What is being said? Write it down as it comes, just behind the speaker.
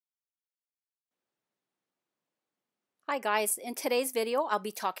Hi guys, in today's video I'll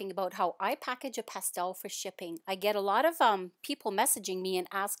be talking about how I package a pastel for shipping. I get a lot of people messaging me and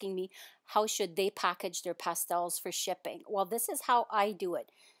asking me how should they package their pastels for shipping. Well, this is how I do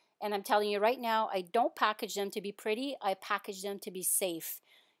it. And I'm telling you right now, I don't package them to be pretty, I package them to be safe.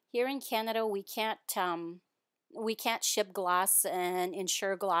 Here in Canada, we can't ship glass and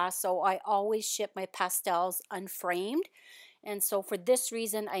insure glass, so I always ship my pastels unframed. And so for this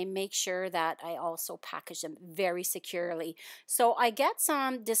reason, I make sure that I also package them very securely. So I get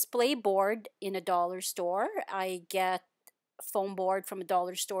some display board in a dollar store. I get foam board from a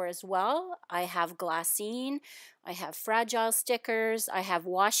dollar store as well. I have glassine. I have fragile stickers. I have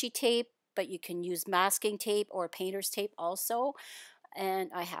washi tape, but you can use masking tape or painter's tape also.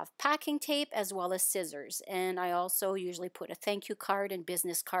 And I have packing tape as well as scissors. And I also usually put a thank you card and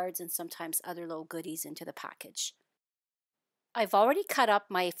business cards and sometimes other little goodies into the package. I've already cut up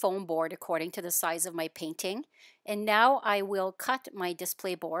my foam board according to the size of my painting, and now I will cut my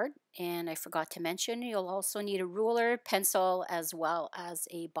display board. And I forgot to mention, you'll also need a ruler, pencil, as well as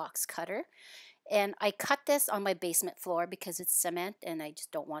a box cutter. And I cut this on my basement floor because it's cement and I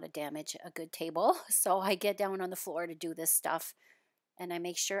just don't want to damage a good table. So I get down on the floor to do this stuff, and I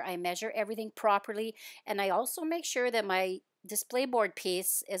make sure I measure everything properly. And I also make sure that my display board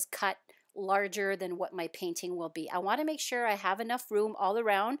piece is cut larger than what my painting will be. I want to make sure I have enough room all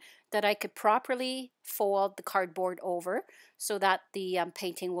around that I could properly fold the cardboard over so that the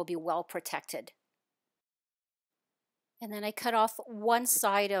painting will be well protected. And then I cut off one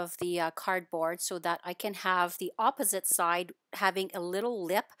side of the cardboard so that I can have the opposite side having a little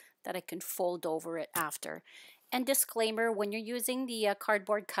lip that I can fold over it after. And disclaimer, when you're using the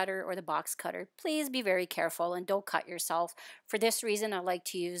cardboard cutter or the box cutter, please be very careful and don't cut yourself. For this reason, I like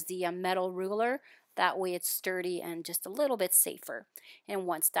to use the metal ruler. That way it's sturdy and just a little bit safer. And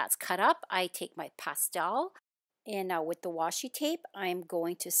once that's cut up, I take my pastel. And now with the washi tape, I'm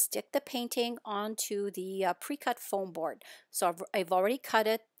going to stick the painting onto the pre-cut foam board. So I've already cut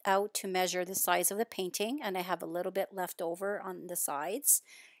it out to measure the size of the painting, and I have a little bit left over on the sides.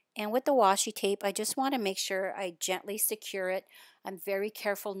 And with the washi tape, I just want to make sure I gently secure it. I'm very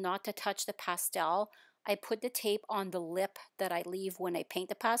careful not to touch the pastel. I put the tape on the lip that I leave when I paint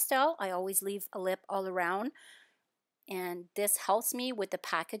the pastel. I always leave a lip all around, and this helps me with the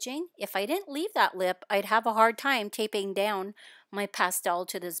packaging. If I didn't leave that lip, I'd have a hard time taping down my pastel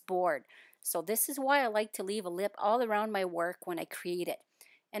to this board. So this is why I like to leave a lip all around my work when I create it.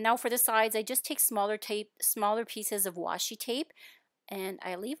 And now for the sides, I just take smaller pieces of washi tape, and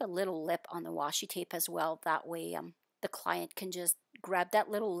I leave a little lip on the washi tape as well. That way the client can just grab that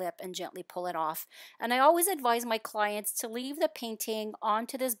little lip and gently pull it off. And I always advise my clients to leave the painting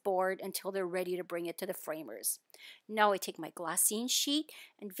onto this board until they're ready to bring it to the framers. Now I take my glassine sheet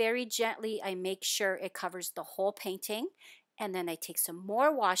and very gently I make sure it covers the whole painting. And then I take some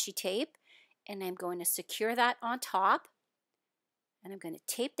more washi tape and I'm going to secure that on top. And I'm going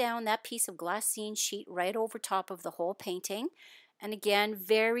to tape down that piece of glassine sheet right over top of the whole painting. And again,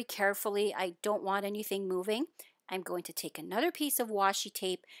 very carefully, I don't want anything moving. I'm going to take another piece of washi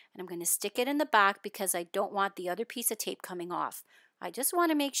tape and I'm going to stick it in the back because I don't want the other piece of tape coming off. I just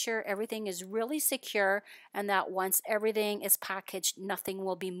want to make sure everything is really secure and that once everything is packaged, nothing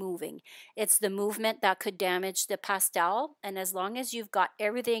will be moving. It's the movement that could damage the pastel, and as long as you've got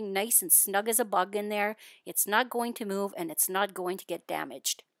everything nice and snug as a bug in there, it's not going to move and it's not going to get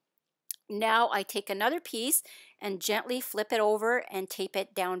damaged. Now I take another piece and gently flip it over and tape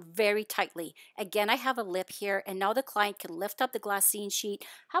it down very tightly. Again, I have a lip here, and now the client can lift up the glassine sheet,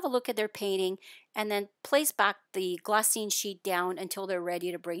 have a look at their painting, and then place back the glassine sheet down until they're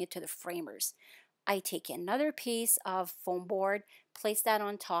ready to bring it to the framers. I take another piece of foam board, place that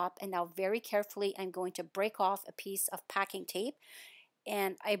on top, and now very carefully I'm going to break off a piece of packing tape.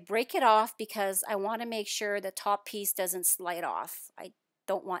 And I break it off because I want to make sure the top piece doesn't slide off. I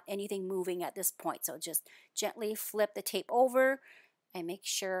don't want anything moving at this point, so just gently flip the tape over and make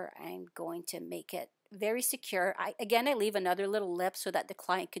sure I'm going to make it very secure. Again, I leave another little lip so that the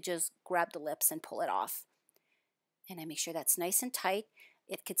client could just grab the lips and pull it off. And I make sure that's nice and tight.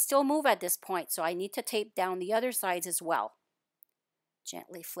 It could still move at this point, so I need to tape down the other sides as well.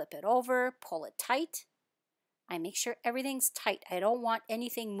 Gently flip it over, pull it tight. I make sure everything's tight. I don't want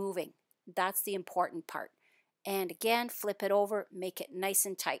anything moving. That's the important part. And again, flip it over, make it nice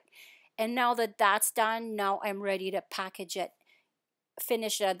and tight. And now that that's done, now I'm ready to package it,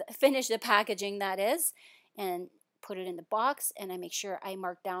 finish the packaging, that is, and put it in the box. And I make sure I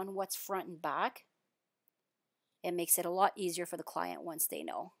mark down what's front and back. It makes it a lot easier for the client once they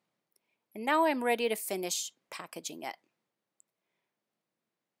know. And now I'm ready to finish packaging it.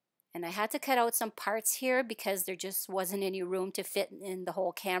 And I had to cut out some parts here because there just wasn't any room to fit in the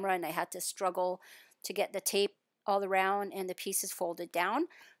whole camera, and I had to struggle to get the tape all around and the pieces folded down.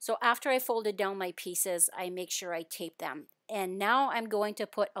 So after I folded down my pieces, I make sure I tape them. And now I'm going to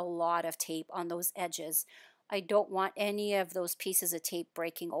put a lot of tape on those edges. I don't want any of those pieces of tape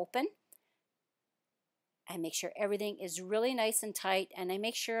breaking open. I make sure everything is really nice and tight, and I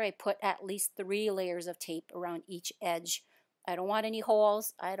make sure I put at least 3 layers of tape around each edge. I don't want any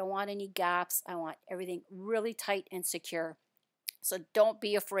holes, I don't want any gaps, I want everything really tight and secure. So don't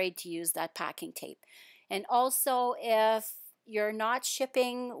be afraid to use that packing tape. And also, if you're not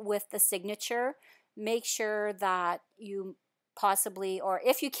shipping with the signature, make sure that you possibly, or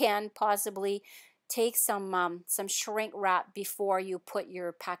if you can, possibly take some shrink wrap before you put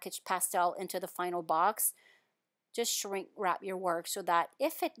your packaged pastel into the final box. Just shrink wrap your work so that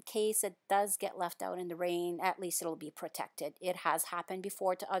if in case it does get left out in the rain, at least it'll be protected. It has happened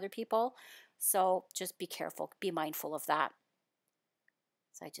before to other people, so just be careful, be mindful of that.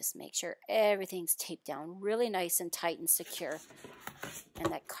 So I just make sure everything's taped down really nice and tight and secure. And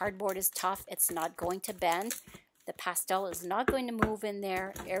that cardboard is tough, it's not going to bend. The pastel is not going to move in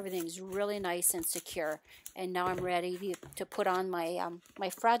there. Everything's really nice and secure. And now I'm ready to put on my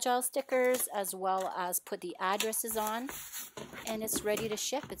my fragile stickers, as well as put the addresses on. And it's ready to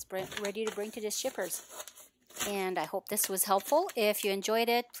ship. It's ready to bring to the shippers. And I hope this was helpful. If you enjoyed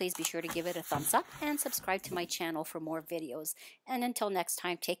it, please be sure to give it a thumbs up and subscribe to my channel for more videos. And until next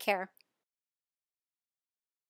time, take care.